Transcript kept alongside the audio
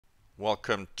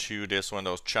welcome to this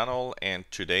Windows channel, and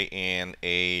today in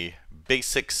a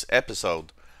basics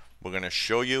episode we're going to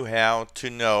show you how to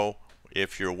know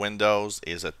if your Windows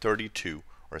is a 32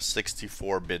 or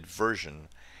 64-bit version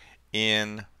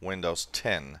in Windows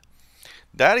 10.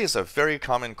 That is a very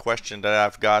common question that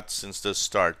I've got since the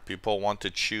start. People want to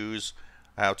choose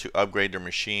how to upgrade their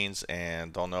machines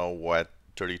and don't know what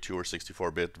 32 or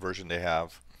 64-bit version they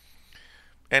have.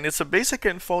 And it's a basic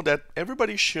info that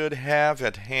everybody should have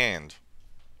at hand.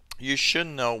 You should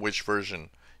know which version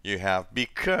you have,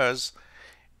 because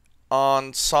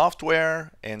on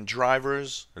software and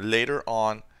drivers later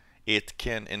on it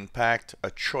can impact a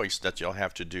choice that you'll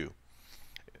have to do.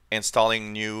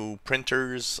 Installing new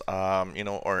printers,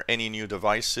 or any new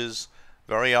devices,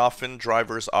 very often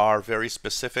drivers are very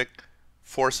specific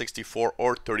for 64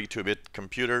 or 32-bit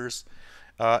computers,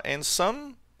 and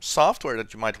some software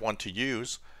that you might want to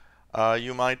use,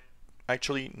 you might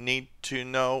actually need to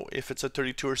know if it's a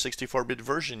 32 or 64-bit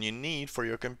version you need for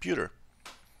your computer.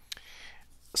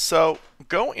 So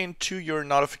go into your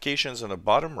notifications on the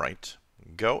bottom right,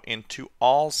 go into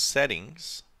all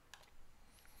settings.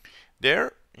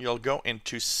 There you'll go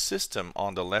into system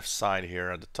on the left side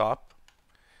here at the top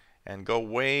and go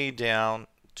way down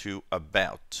to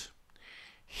about.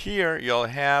 Here you'll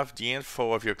have the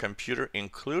info of your computer,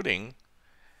 including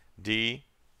the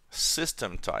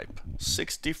system type,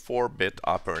 64-bit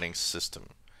operating system.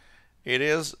 It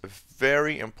is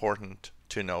very important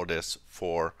to know this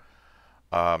for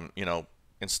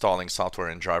installing software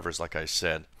and drivers, like I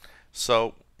said.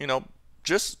 So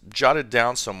just jot it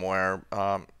down somewhere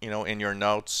in your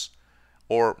notes,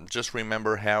 or just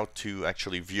remember how to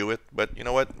actually view it. But you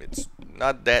know what, it's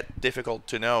not that difficult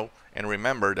to know and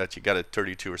remember that you got a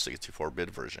 32 or 64-bit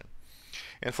version.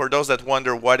 And for those that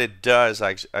wonder what it does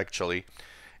actually,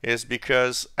 is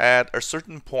because at a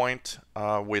certain point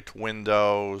with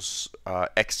Windows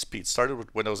XP, it started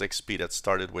with Windows XP that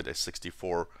started with a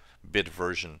 64-bit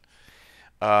version.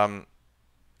 The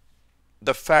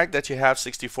fact that you have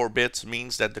 64 bits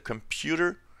means that the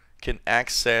computer can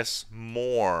access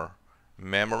more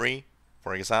memory.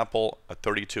 For example, a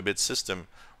 32-bit system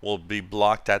will be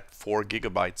blocked at 4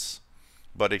 gigabytes,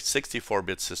 but a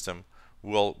 64-bit system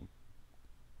will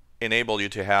enable you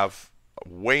to have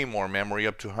way more memory,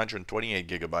 up to 128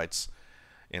 gigabytes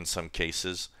in some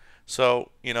cases. So,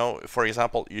 for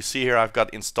example, you see here I've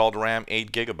got installed RAM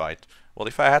 8 gigabyte. Well,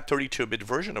 if I had 32-bit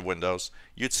version of Windows,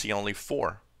 you'd see only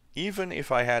 4. Even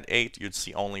if I had 8, you'd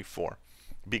see only 4,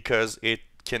 because it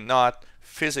cannot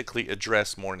physically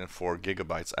address more than 4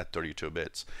 gigabytes at 32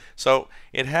 bits. So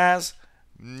it has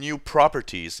new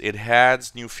properties, it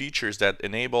has new features that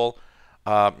enable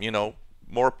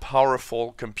more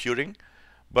powerful computing.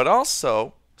 But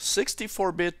also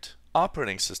 64-bit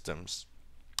operating systems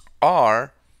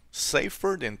are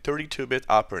safer than 32-bit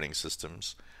operating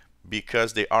systems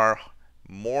because they are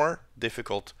more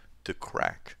difficult to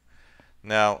crack.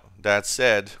 Now, that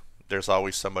said, there's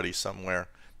always somebody somewhere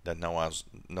that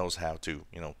knows how to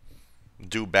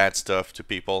do bad stuff to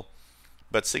people.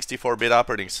 But 64-bit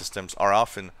operating systems are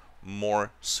often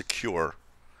more secure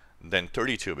than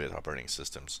 32-bit operating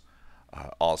systems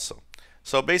also.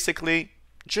 So basically,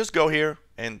 just go here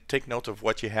and take note of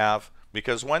what you have,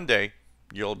 because one day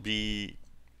you'll be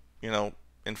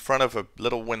in front of a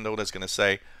little window that's going to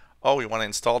say, oh, you want to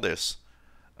install this,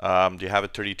 do you have a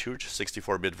 32 or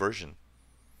 64-bit version?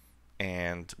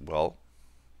 And well,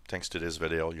 thanks to this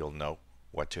video you'll know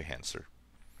what to answer.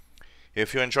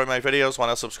 If you enjoy my videos,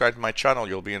 want to subscribe to my channel,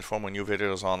 you'll be informed when new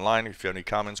videos are online. If you have any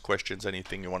comments, questions,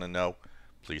 anything you want to know,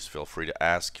 please feel free to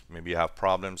ask. Maybe you have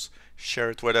problems,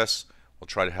 share it with us. We'll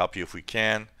try to help you if we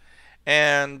can.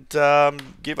 And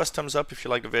give us thumbs up if you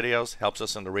like the videos. Helps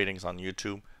us in the ratings on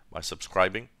YouTube by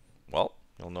subscribing. Well,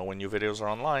 you'll know when new videos are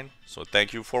online. So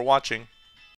thank you for watching.